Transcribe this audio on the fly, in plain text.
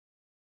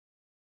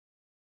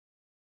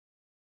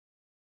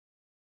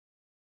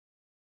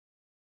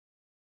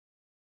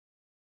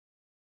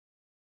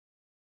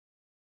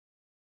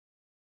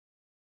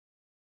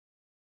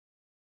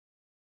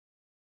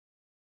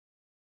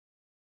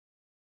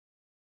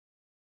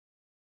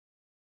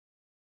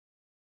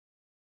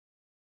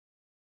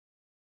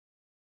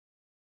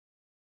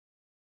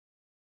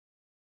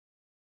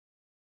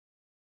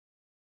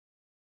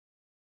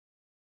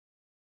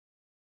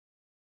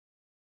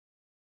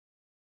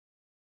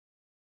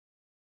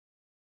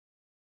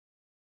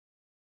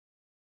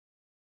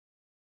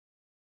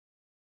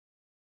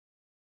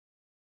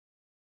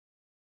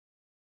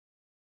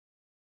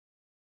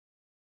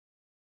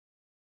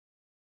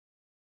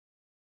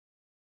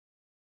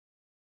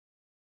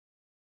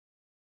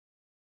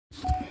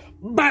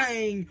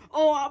Bang!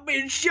 Oh, I've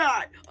been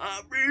shot!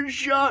 I've been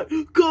shot!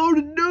 Call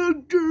the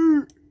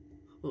doctor!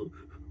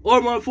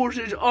 Armor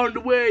forces on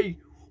the way!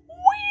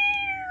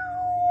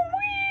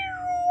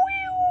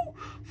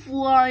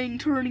 Flying,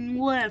 turning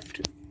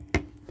left.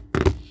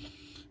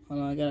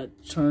 Oh, I gotta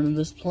turn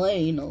this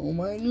plane. Oh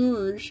my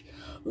gosh.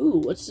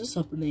 Ooh, what's this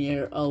up in the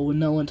air? Oh,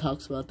 no one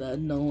talks about that.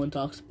 No one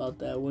talks about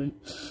that. We're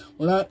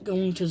not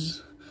gonna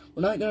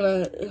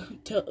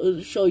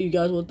show you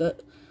guys what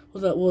that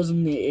was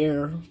in the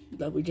air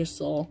that we just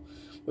saw.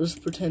 We'll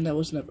just pretend that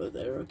was never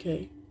there,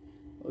 okay?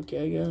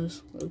 Okay,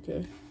 guys?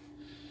 Okay.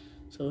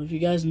 So if you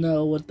guys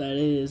know what that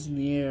is in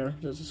the air,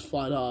 that just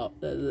flight off,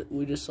 that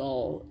we just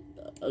saw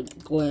a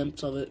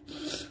glimpse of it.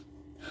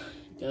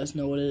 You guys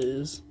know what it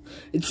is.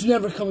 It's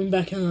never coming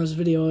back in this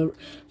video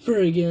ever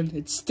again.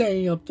 It's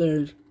staying up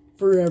there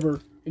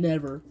forever and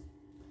ever.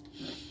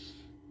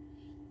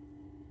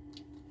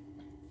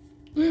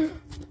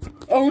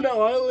 Oh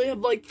no, I only have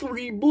like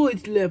 3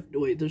 bullets left.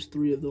 Wait, there's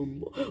 3 of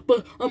them.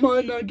 But I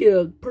might not get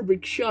a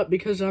perfect shot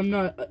because I'm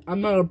not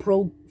a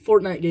pro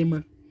Fortnite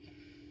gamer.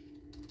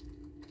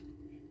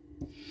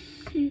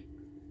 There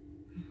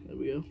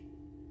we go.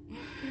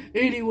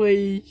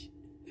 Anyway,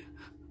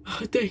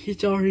 I think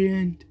it's already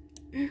end.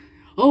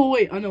 Oh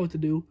wait, I know what to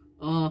do.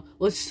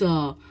 Let's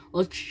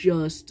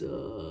just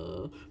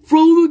throw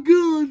the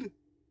gun.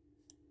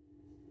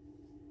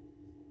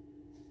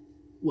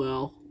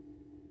 Well,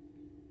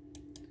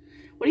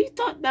 what do you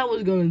thought that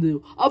was gonna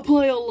do? I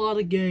play a lot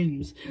of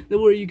games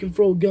where you can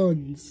throw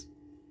guns.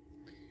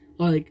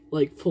 Like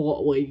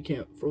full. Wait, you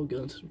can't throw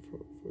guns.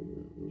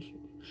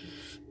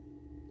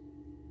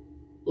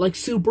 Like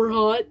Super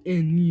Hot,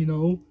 and you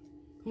know.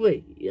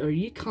 Wait, are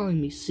you calling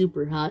me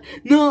super hot?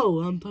 No,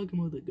 I'm talking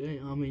about the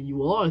game. I mean,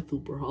 you are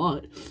super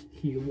hot.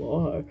 You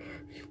are.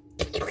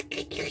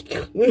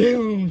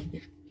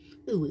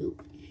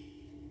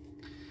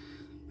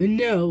 And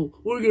now,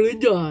 we're gonna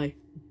die.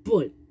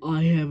 But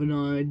I have an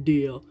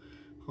idea.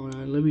 Hold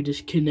on, let me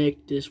just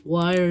connect this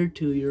wire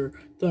to your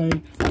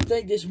thing. I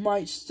think this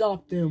might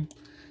stop them.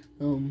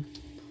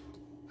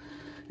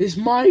 This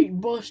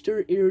might bust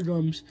your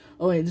eardrums.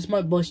 Oh wait, this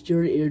might bust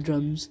your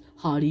eardrums,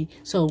 hottie.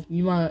 So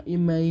you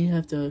may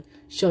have to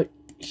shut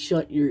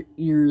your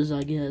ears,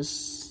 I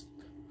guess,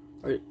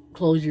 or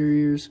close your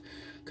ears,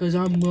 cause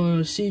I'm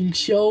gonna sing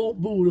so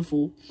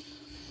beautiful.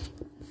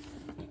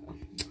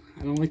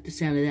 I don't like the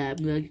sound of that.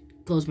 I'm gonna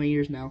close my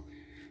ears now.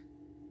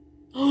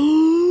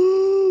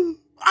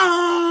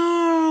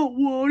 Ah,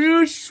 what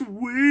a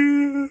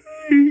swing!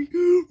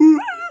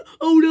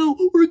 Oh no,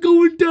 we're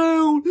going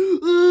down.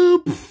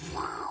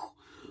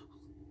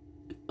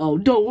 Oh,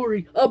 don't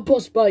worry, I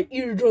bust my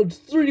eardrums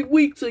 3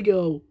 weeks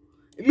ago.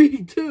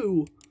 Me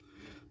too.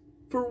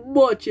 From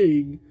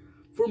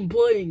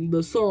playing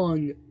the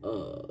song,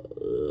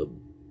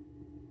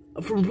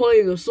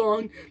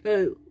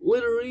 that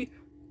literally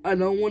I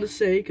don't want to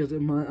say because I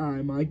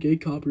might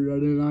get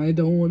copyrighted, and I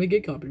don't want to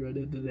get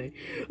copyrighted today.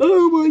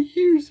 Oh, my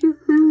ears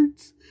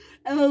hurts.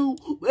 Ow,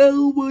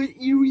 ow, my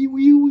eary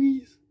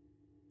weewies.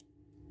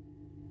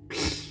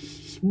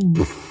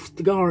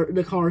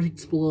 The car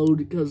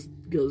explode because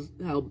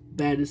how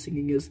bad his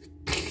singing is.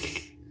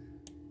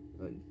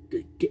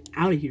 Get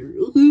out of here.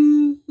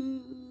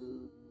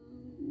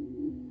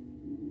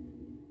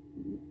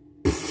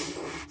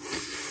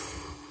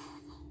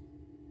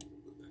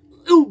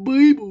 Oh,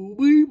 baby,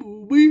 baby,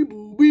 baby,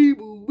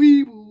 baby,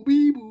 baby,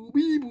 baby,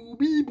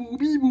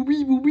 baby,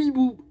 baby,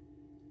 baby.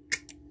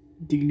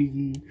 Ding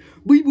ding.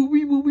 Baby,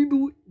 baby,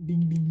 baby,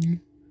 ding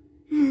ding.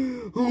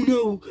 Oh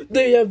no,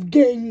 they have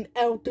gained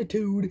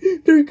altitude.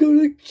 They're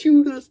gonna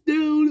shoot us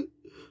down.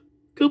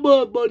 Come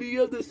on, buddy, you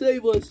have to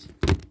save us.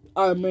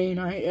 I mean,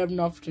 I have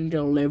nothing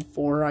to live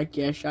for. I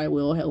guess I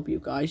will help you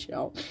guys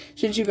out.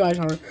 Since you guys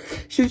are the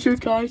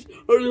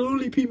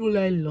only people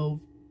I love.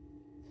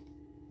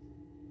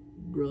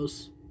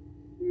 Gross.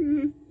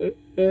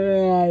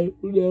 I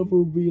will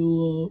never be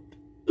loved.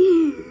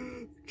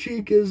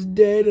 Chica's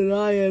dead and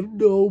I have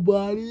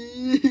nobody.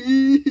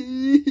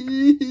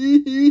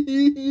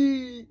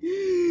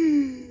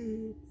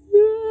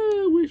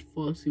 I wish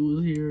Foxy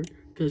was here,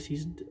 cause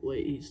where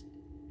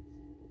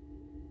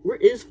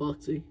is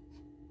Foxy?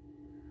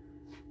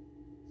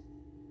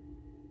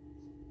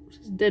 Where's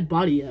his dead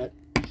body at?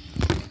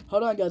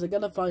 Hold on, guys, I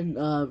gotta find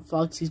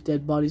Foxy's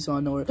dead body so I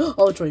know where.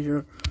 Oh, it's right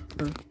here.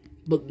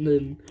 But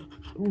then.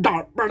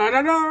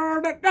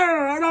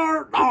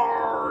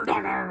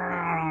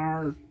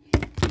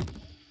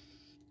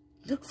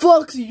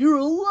 Foxy, you're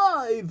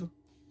alive!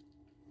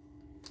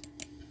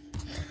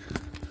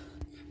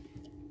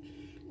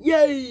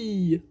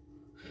 Yay!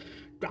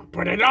 My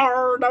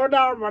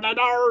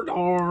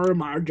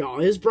jaw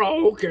is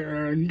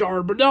broken.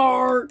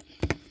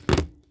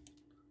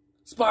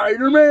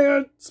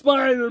 Spider-Man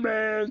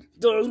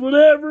does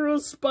whatever a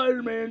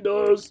Spider-Man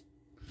does.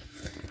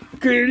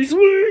 Can he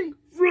swing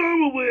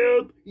from a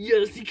web?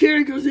 Yes, he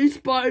can, because he's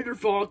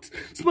Spider-Fox.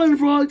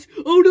 Spider-Fox.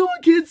 Oh no, I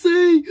can't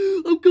say.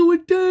 I'm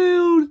going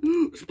down.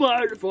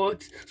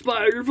 Spider-Fox.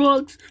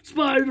 Spider-Fox.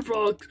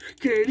 Spider-Fox.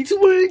 Can he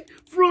swing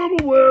from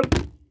a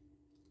web?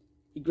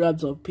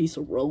 grabs a piece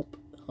of rope.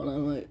 Hold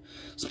on, wait.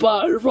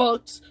 Spider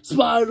Fox,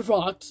 Spider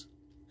Fox.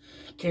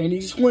 Can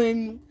he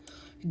swing?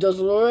 He does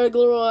it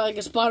regular like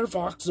a Spider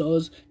Fox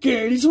does.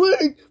 Can he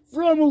swing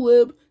from a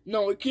web?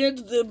 No, he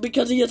can't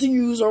because he has to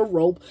use a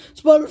rope.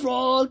 Spider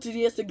Fox, and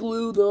he has to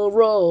glue the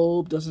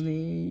rope, doesn't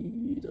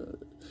he?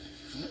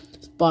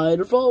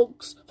 Spider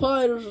Fox,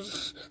 Spider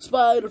Fox,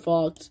 Spider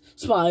Fox,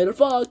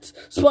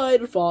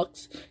 Spider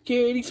Fox.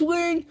 Can he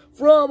swing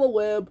from a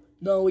web?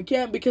 No, he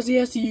can't because he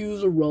has to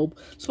use a rope.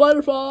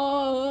 Spider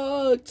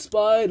Fox,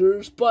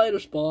 Spider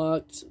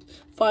Fox,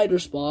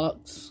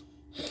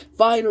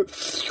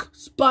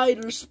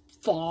 Spider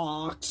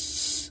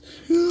Fox.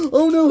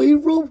 Oh no, he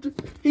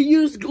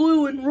used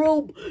glue and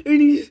rope,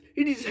 and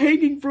he's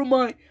hanging from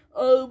my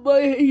my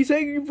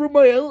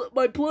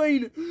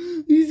plane.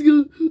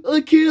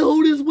 I can't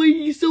hold his weight,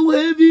 he's so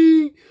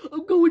heavy.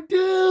 I'm going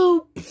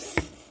down.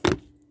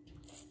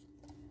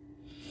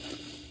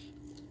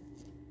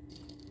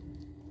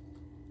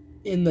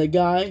 And the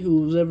guy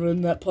who was ever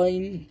in that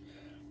plane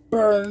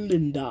burned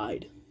and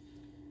died.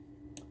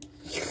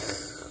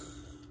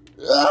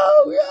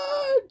 Oh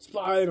yeah,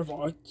 Spider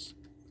Fox.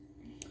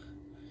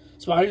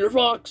 Spider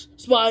Fox,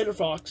 Spider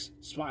Fox,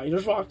 Spider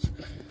Fox,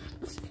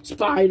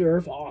 Spider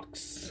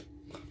Fox.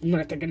 I'm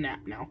gonna take a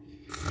nap now.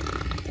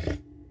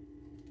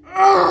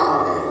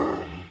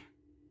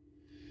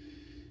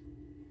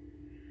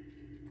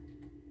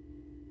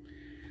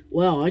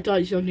 Well, I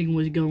thought something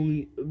was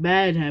going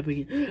bad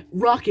happening.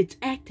 Rockets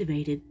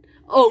activated.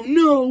 Oh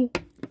no!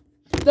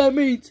 That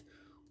means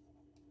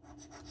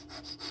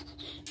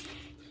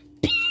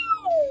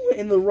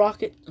in the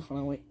rocket.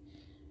 Hold on, wait.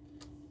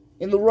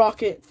 In the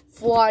rocket,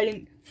 fly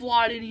in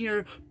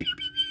here.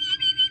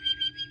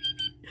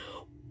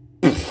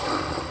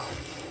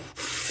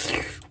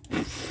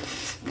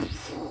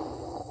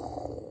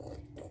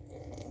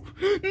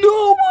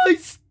 No, my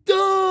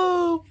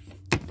stuff!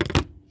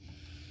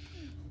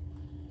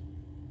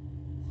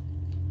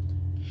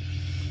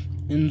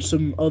 And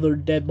some other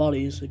dead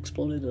bodies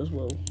exploded as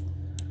well.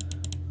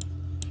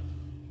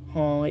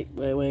 Oh, wait,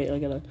 I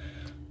gotta...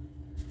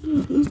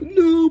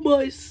 No,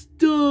 my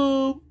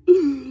stuff!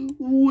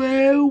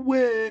 Where?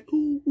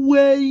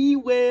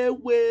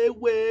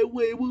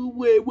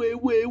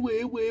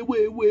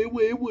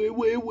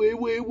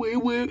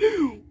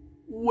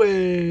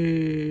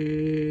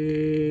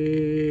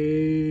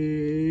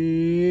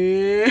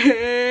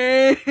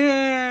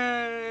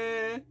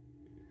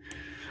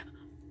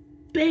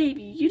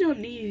 Baby, you don't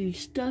need any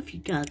stuff.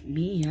 You got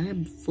me.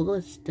 I'm full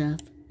of stuff.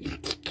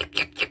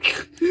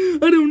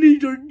 I don't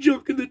need your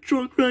junk in the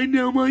trunk right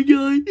now, my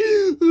guy.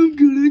 I'm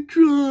gonna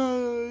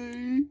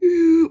cry.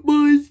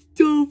 My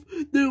stuff.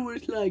 There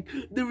was like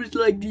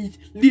these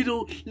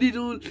little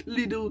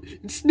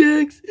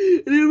snacks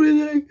and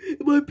everything. And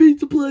my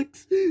pizza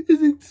plex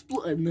is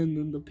exploded. And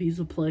then the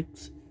pizza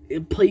plex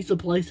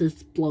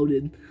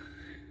exploded.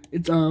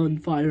 It's on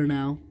fire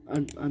now.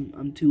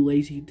 I'm too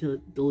lazy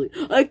to delete.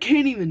 I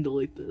can't even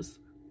delete this.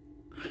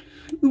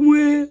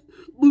 Where?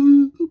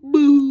 Boo.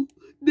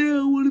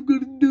 Now what I'm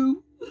gonna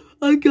do?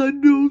 I got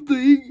no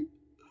thing.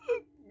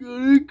 I'm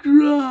gonna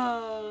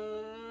cry.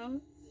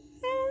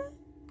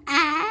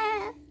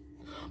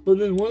 But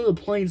then one of the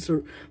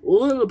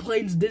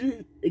planes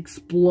didn't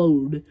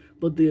explode,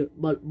 but the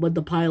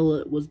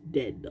pilot was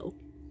dead though.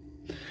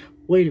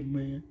 Wait a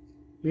minute.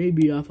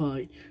 Maybe if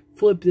I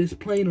flip this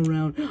plane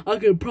around, I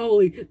could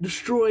probably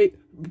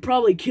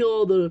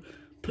kill other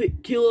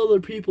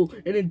people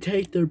and then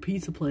take their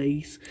pizza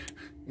place.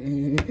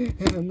 And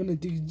I'm gonna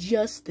do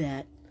just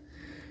that.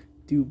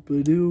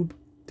 Doop-a-doop,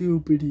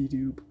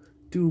 doop-a-dee-doop,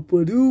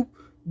 doop-a-doop,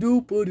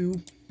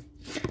 doop-a-doop.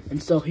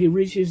 And so he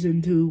reaches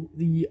into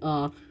the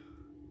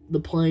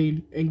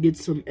plane and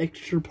gets some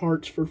extra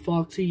parts for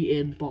Foxy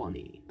and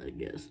Bonnie, I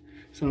guess.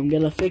 So I'm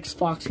gonna fix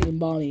Foxy and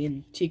Bonnie,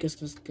 and Chica's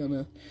just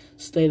gonna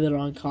stay there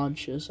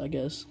unconscious, I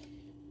guess.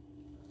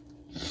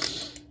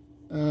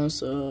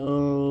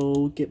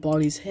 So get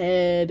Bonnie's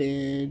head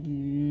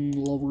and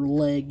lower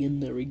leg,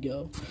 and there we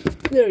go.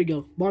 There we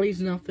go.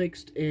 Bonnie's now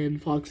fixed,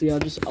 and Foxy,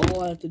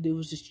 all I have to do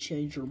is just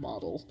change your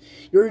model.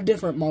 You're a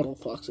different model,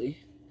 Foxy.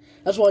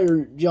 That's why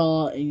your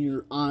jaw and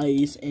your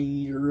eyes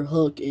and your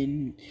hook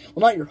and,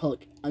 well, not your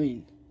hook, I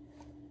mean,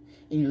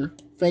 and your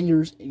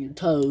fingers and your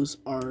toes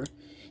are,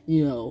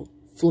 you know,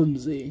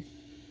 flimsy.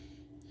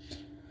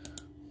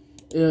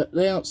 Yeah,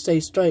 they don't stay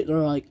straight, they're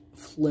like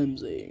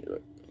flimsy.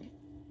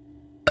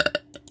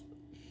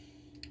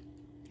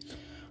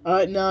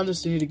 Alright, now I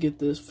just need to get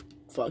this,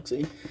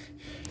 Foxy.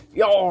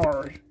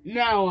 Yar!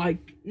 Now I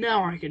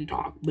can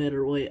talk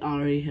better. Wait, I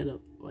already had a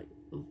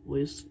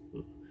voice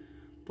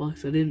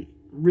box. I didn't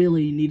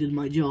really needed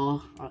my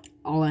jaw.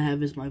 All I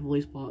have is my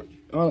voice box.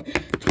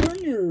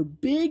 Turn your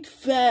big,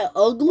 fat,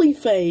 ugly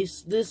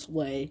face this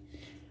way.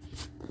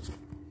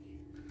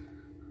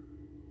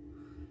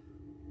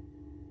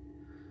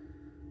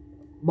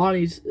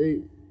 Bonnie's,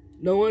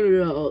 no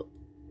wonder,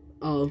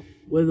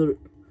 whether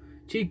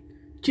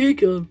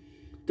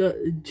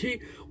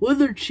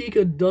whether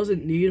Chica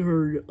doesn't need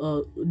her,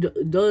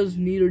 does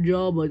need her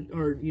job, but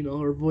her, you know,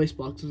 her voice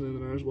box is in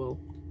there as well.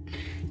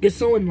 Guess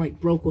someone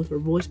like broke with her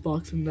voice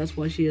box, and that's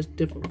why she has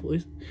different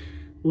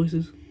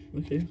voices.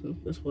 Okay, so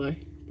that's why,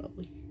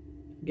 probably.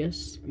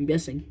 I'm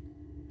guessing.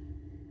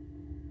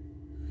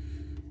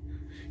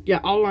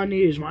 Yeah, all I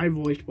need is my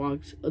voice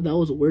box. That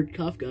was a weird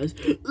cough, guys.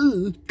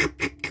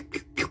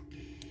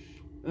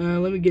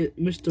 Let me get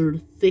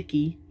Mr.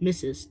 Thicky,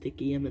 Mrs.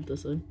 Thicky, I meant to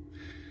say.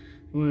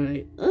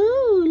 Alright.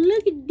 Oh,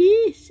 look at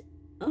this.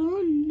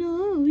 Oh,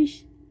 no.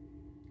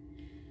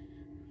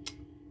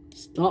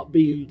 Stop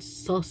being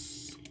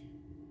sus.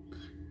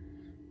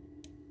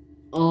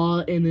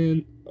 And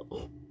then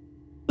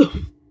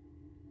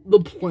the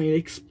plane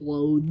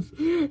explodes.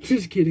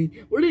 Just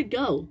kidding. Where did it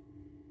go?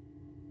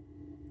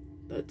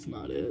 That's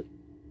not it.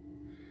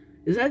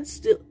 Is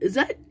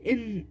that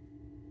in?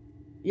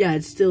 Yeah,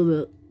 it's still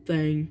the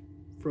thing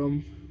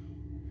from.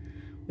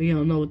 We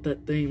don't know what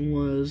that thing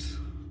was.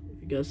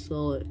 If you guys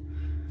saw it.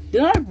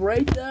 Did I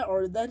break that,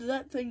 or did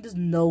that thing just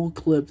no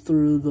clip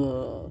through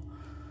the?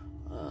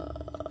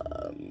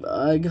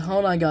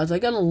 Hold on, guys. I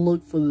gotta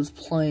look for this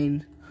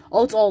plane.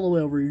 Oh, it's all the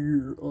way over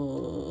here.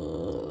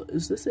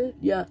 Is this it?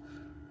 Yeah.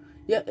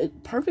 Yeah,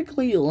 it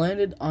perfectly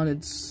landed on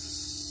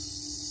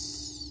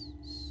its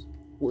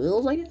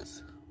wheels, I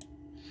guess.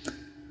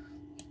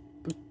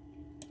 But,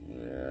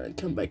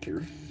 come back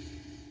here.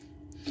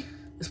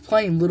 This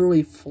plane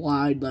literally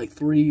flied like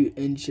 3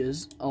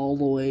 inches all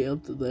the way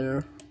up to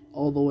there.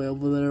 All the way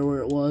over there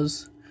where it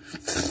was.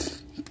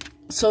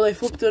 So they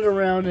flipped it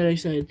around and they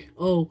said,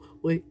 oh,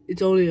 wait,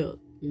 it's only a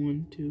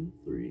 1, 2,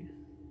 3.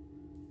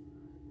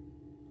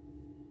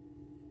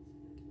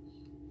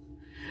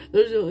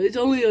 It's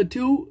only a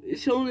two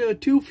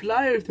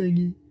flyer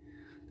thingy.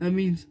 That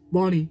means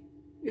Bonnie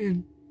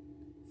and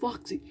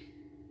Foxy,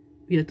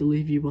 we have to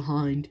leave you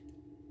behind.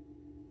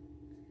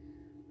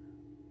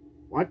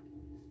 What?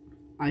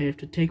 I have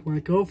to take my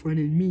girlfriend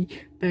and me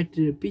back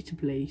to the pizza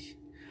place.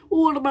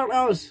 Well, what about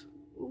us?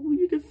 Well,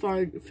 you can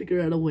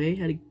figure out a way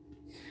how to.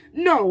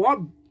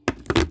 No,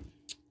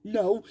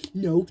 No.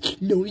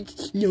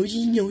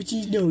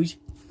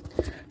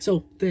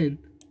 So then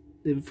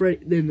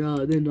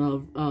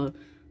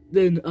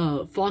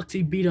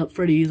Foxy beat up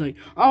Freddy. He's like,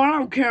 oh, I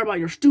don't care about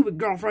your stupid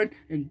girlfriend,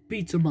 and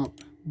beats him up.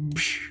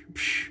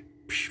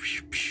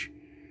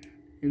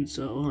 And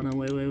so, hold on,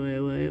 wait,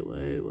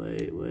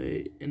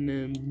 and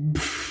then,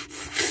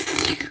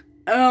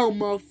 ow,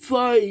 my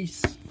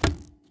face.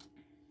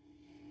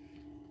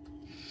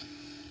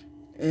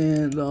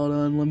 And hold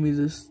on, let me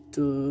just, I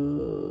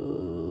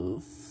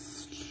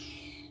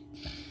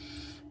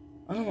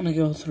don't want to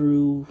go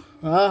through,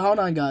 hold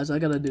on, guys, I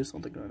gotta do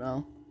something right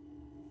now.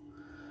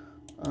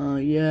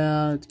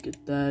 Yeah, let's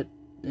get that,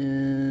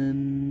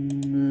 and,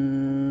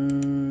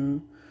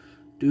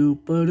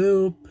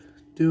 doop-a-doop,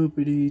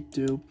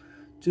 doopity-doop,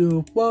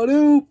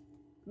 doop-a-doop,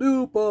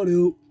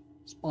 doop-a-doop,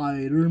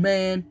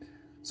 Spider-Man,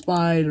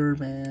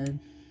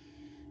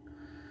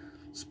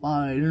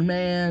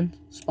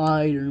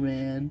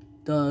 Spider-Man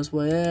does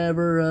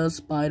whatever a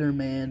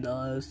Spider-Man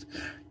does.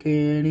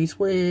 Can he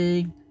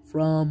swing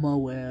from a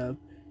web?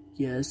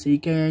 Yes, he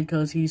can,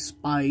 'cause he's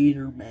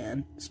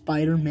Spider-Man.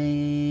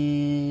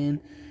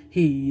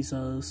 He's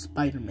a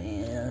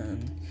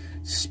Spider-Man.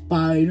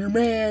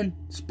 Spider-Man.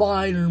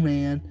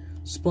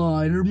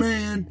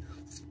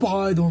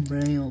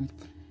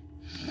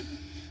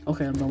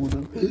 Okay, I'm done with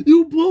it.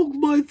 You broke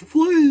my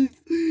face!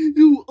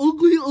 You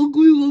ugly.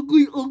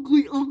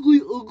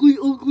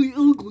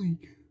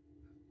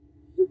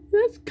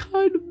 That's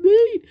kind of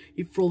mean.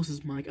 He froze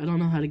his mic. I don't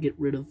know how to get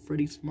rid of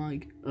Freddy's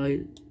mic.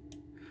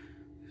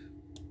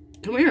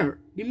 Come here.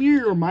 Give me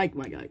your mic,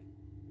 my guy.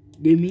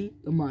 Give me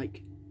the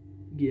mic.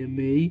 Give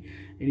me.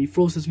 And he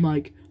froze his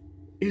mic.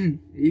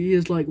 He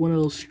has like one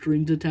of those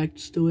strings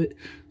attached to it.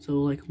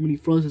 So like when he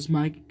froze his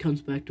mic, it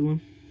comes back to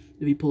him.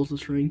 If he pulls the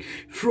string,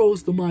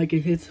 throws the mic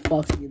and hits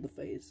Foxy in the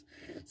face.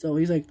 So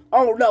he's like,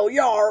 oh no,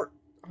 yar!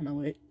 Oh no,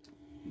 wait.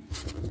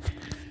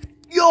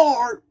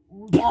 Yar!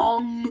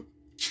 Bong!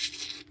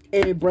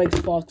 And it breaks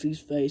Foxy's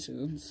face,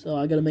 and so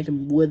I gotta make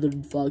him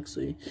withered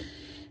Foxy.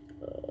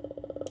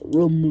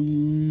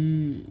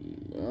 Alright,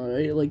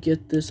 like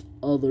get this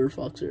other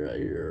Foxy right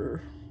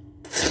here.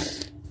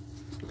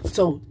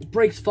 So it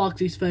breaks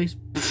Foxy's face.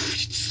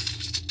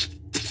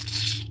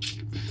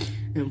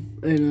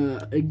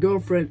 And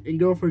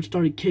girlfriend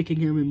started kicking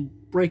him and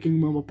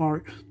breaking him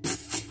apart.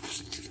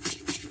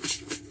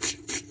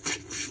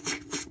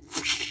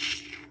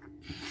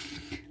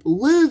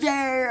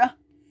 Loser!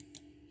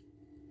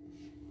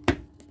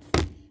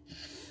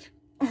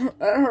 I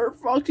hurt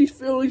Foxy's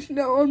feelings.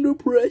 Now I'm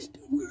depressed.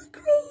 I'm gonna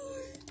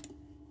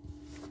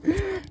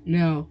cry.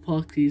 Now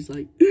Foxy's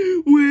like,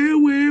 where?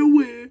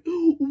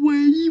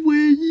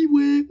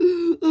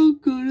 I'm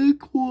gonna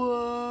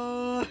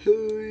cry.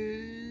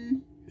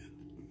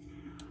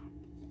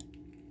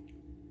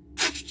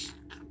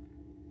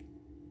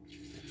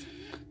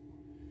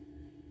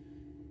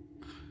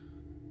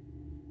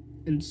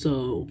 And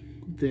so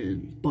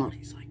then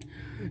Bonnie's like,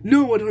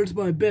 no one hurts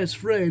my best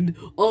friend.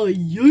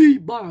 Yay,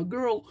 my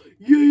girl.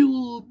 Yay,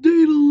 little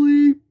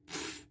diddly.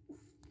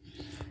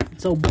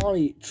 So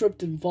Bonnie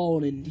tripped and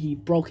fallen, and he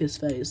broke his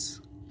face.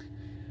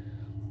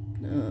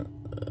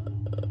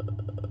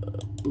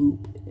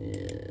 Boop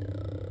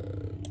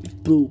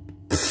and boop.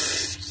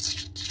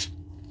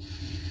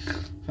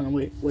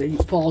 Wait, he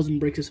falls and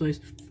breaks his face.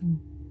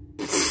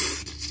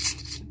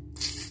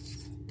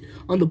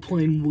 On the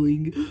plane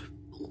wing.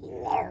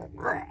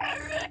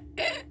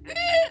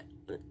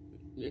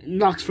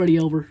 Knocks Freddy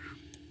over.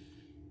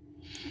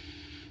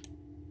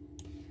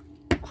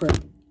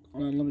 Crap.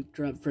 Hold on, let me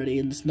grab Freddy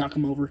and just knock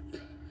him over.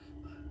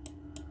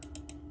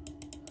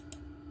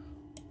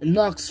 It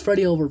knocks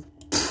Freddy over.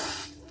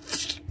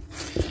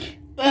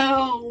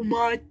 Ow,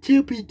 my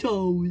tippy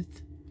toes.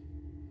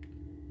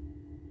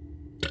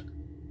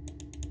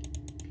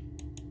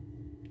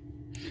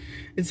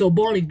 And so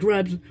Bonnie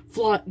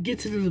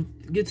gets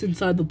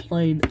inside the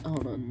plane.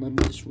 Hold on,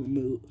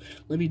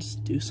 let me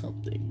just do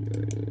something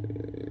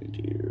right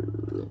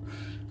here.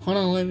 Hold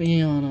on,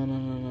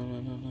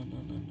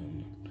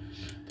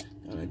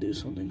 gotta do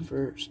something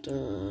first.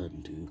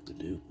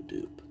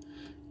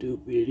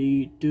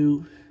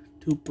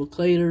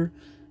 Duplicator,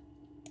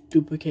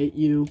 duplicate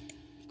you,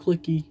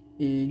 clicky,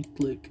 and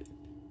click.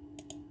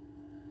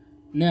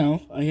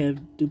 Now, I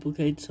have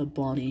duplicates of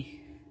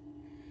Bonnie.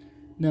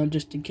 Now,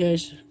 just in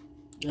case,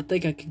 I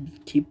think I can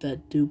keep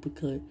that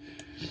duplicate.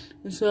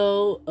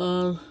 So,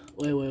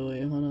 wait,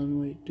 hold on,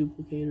 wait,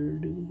 duplicator,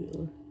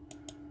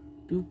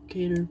 boop,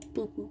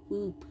 boop,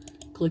 boop,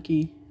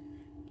 clicky.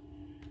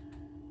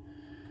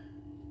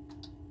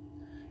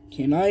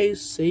 Can I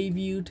save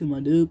you to my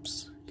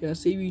dupes? Can I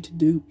save you to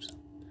dupes?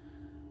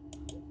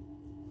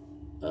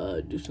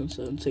 Do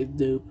something, save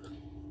dupe.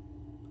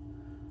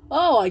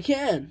 Oh, I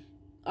can!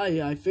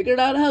 I figured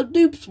out how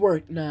dupes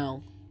work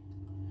now.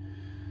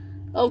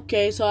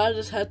 Okay, so I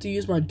just have to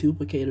use my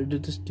duplicator to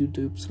just do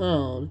dupes.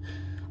 Oh,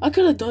 I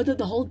could have done that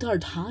the whole entire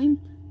time.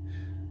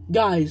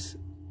 Guys,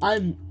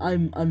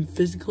 I'm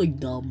physically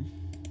dumb.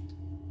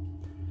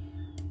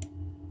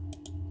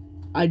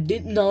 I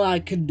didn't know I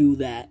could do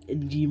that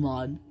in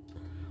Gmod,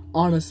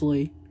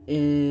 honestly.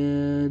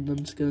 And I'm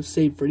just gonna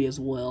save Freddy as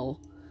well.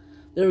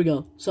 There we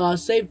go. So I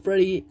saved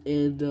Freddy,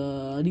 and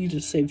I need to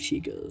save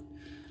Chica.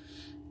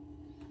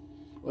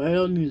 Well, I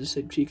don't need to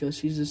save Chica.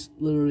 She's just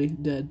literally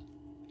dead.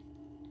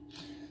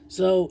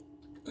 So,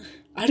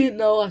 I didn't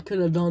know I could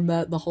have done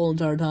that the whole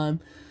entire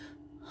time.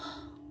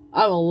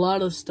 I have a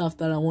lot of stuff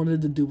that I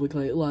wanted to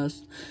duplicate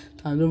last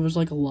time. There was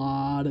like a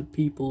lot of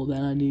people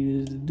that I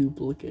needed to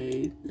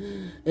duplicate.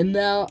 And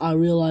now I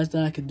realized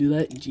that I could do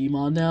that in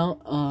Gmod now.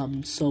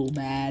 I'm so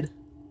mad.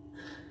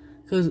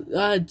 Because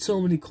I had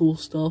so many cool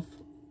stuff.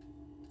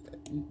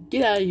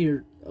 Get out of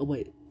here. Oh,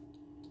 wait.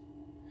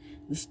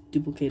 This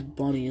duplicated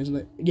Bonnie, isn't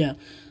it? Yeah.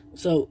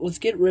 So, let's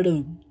get rid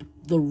of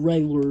the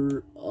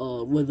regular,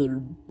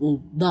 withered,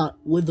 well, not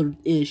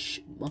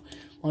withered-ish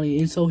Bonnie.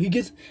 And so he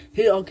gets,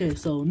 okay,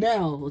 so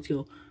now, let's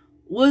go.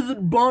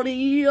 Withered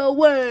Bonnie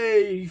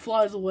away! He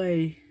flies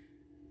away.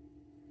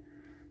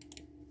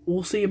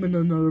 We'll see him in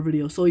another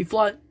video. So he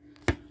flies.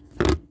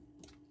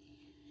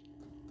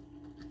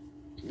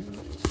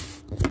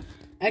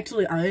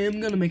 Actually, I am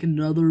gonna make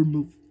another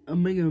move.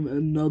 I'm making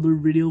another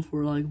video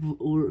for like,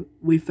 or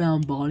we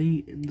found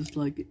Bonnie, and just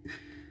like,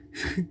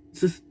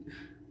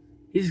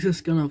 he's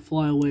just gonna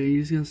fly away.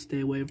 He's gonna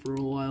stay away for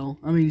a while.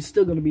 I mean, he's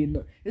still gonna be in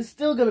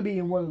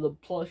one of the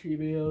plushie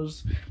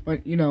videos,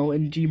 like, you know,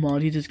 in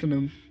Gmod. He's just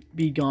gonna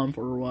be gone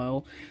for a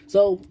while.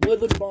 So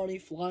Withered Bonnie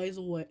flies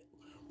away.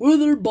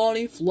 Withered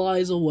Bonnie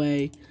flies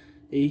away.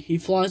 He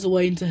flies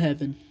away into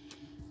heaven.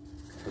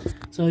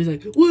 So he's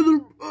like,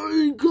 Withered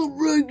Bonnie, come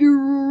back here,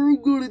 or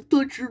I'm gonna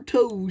touch your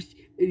toes.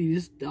 And he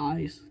just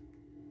dies.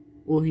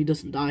 Well, he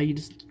doesn't die.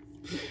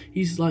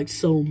 He's like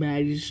so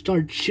mad. He just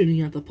started shooting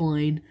at the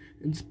plane,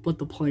 but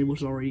the plane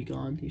was already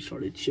gone. He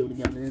started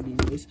shooting at it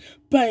anyways.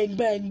 Bang,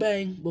 bang,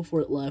 bang,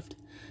 before it left.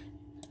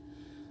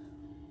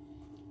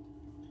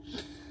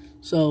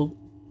 So,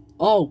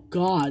 oh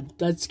god,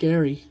 that's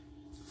scary.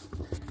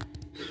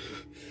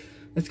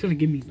 That's gonna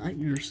give me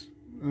nightmares.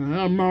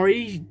 I'm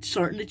already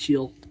starting to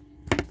chill.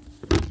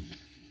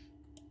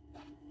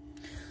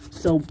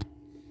 So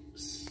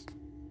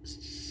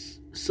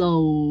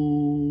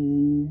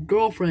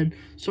girlfriend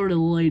started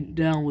laying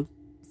down with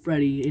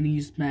Freddy, and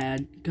he's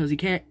mad because he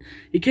can't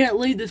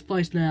leave this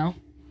place now.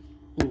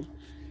 Oh,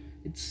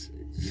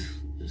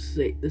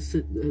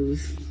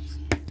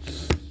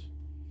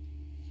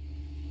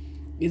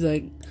 he's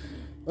like,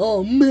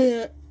 oh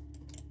man,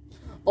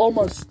 all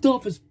my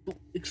stuff is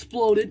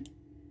exploded.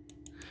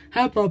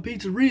 Half my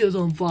pizzeria's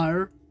on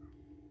fire,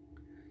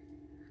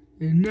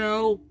 and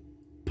now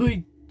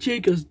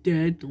Chica's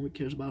dead. No one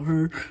cares about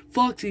her.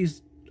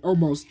 Foxy's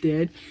almost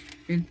dead.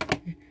 And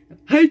I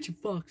hate you,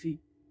 Foxy.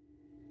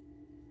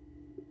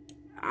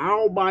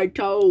 Ow, my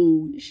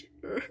toes.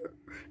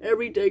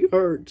 Everything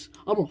hurts.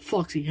 I'm a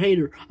Foxy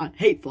hater. I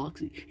hate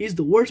Foxy. He's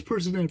the worst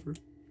person ever.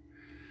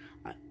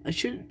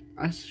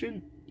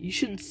 You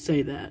shouldn't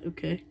say that,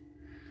 okay?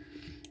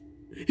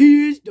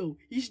 He is though.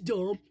 He's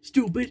dumb,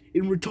 stupid,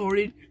 and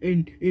retarded,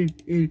 and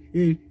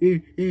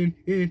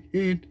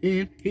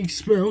he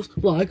smells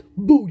like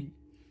booty.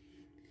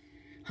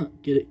 Huh,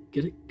 get it?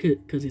 Get it? Get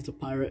it? Because he's a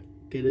pirate.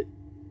 Get it?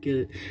 Get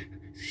it?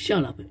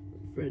 Shut up,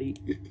 Freddy.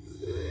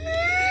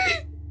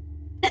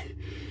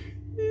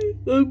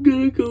 I'm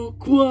gonna go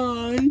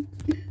cry.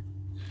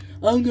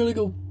 I'm gonna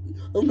go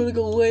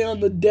lay on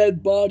the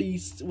dead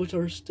bodies, which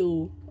are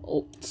still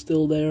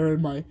there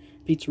in my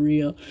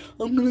pizzeria.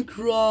 I'm gonna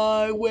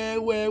cry. Where?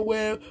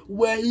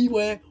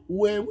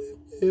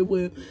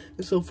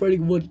 And so Freddy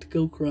went to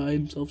go cry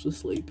himself to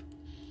sleep.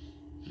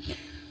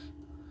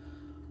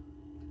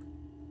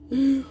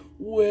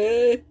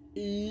 Where?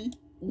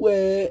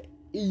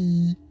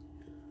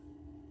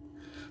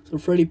 So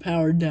Freddy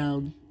powered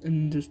down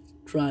and just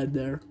tried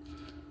there.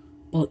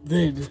 But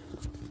then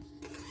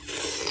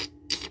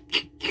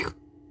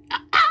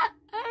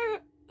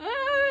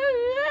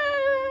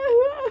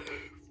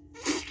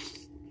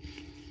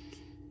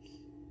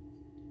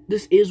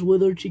this is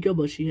Withered Chica,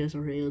 but she has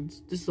her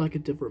hands. This is like a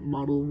different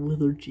model of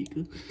Withered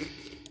Chica.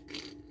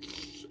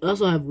 I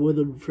also have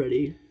Withered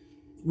Freddy.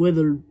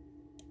 Withered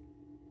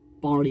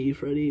Bonnie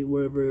Freddy,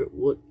 whatever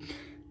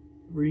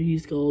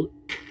he's called.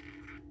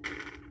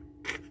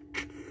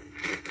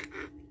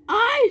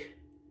 I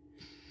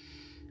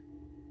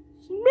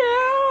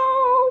smell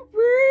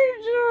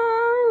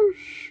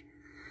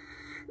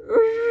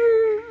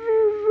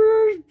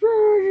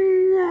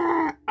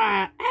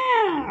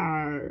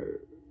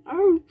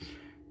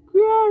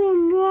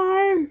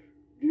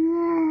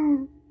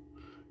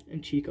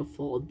and Chica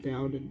falls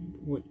down and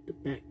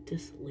went back to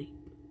sleep.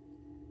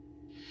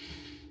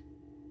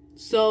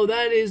 So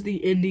that is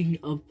the ending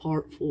of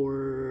part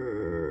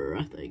 4,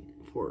 I think.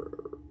 4.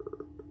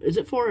 Is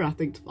it 4? I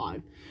think it's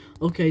 5.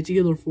 Okay, it's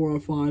either 4 or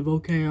 5.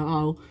 Okay,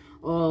 I'll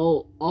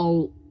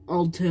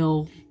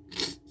tell.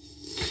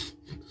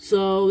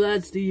 So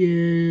that's the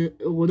end.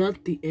 Well,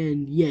 not the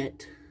end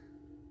yet.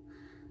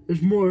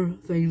 There's more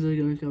things that are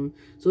gonna come.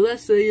 So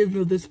that's the end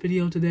of this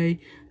video today,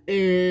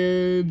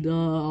 and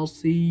I'll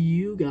see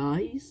you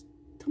guys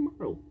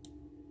tomorrow.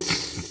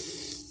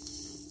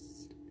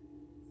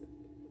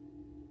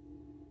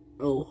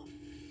 Oh,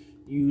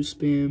 you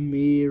spin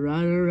me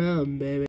right around, baby.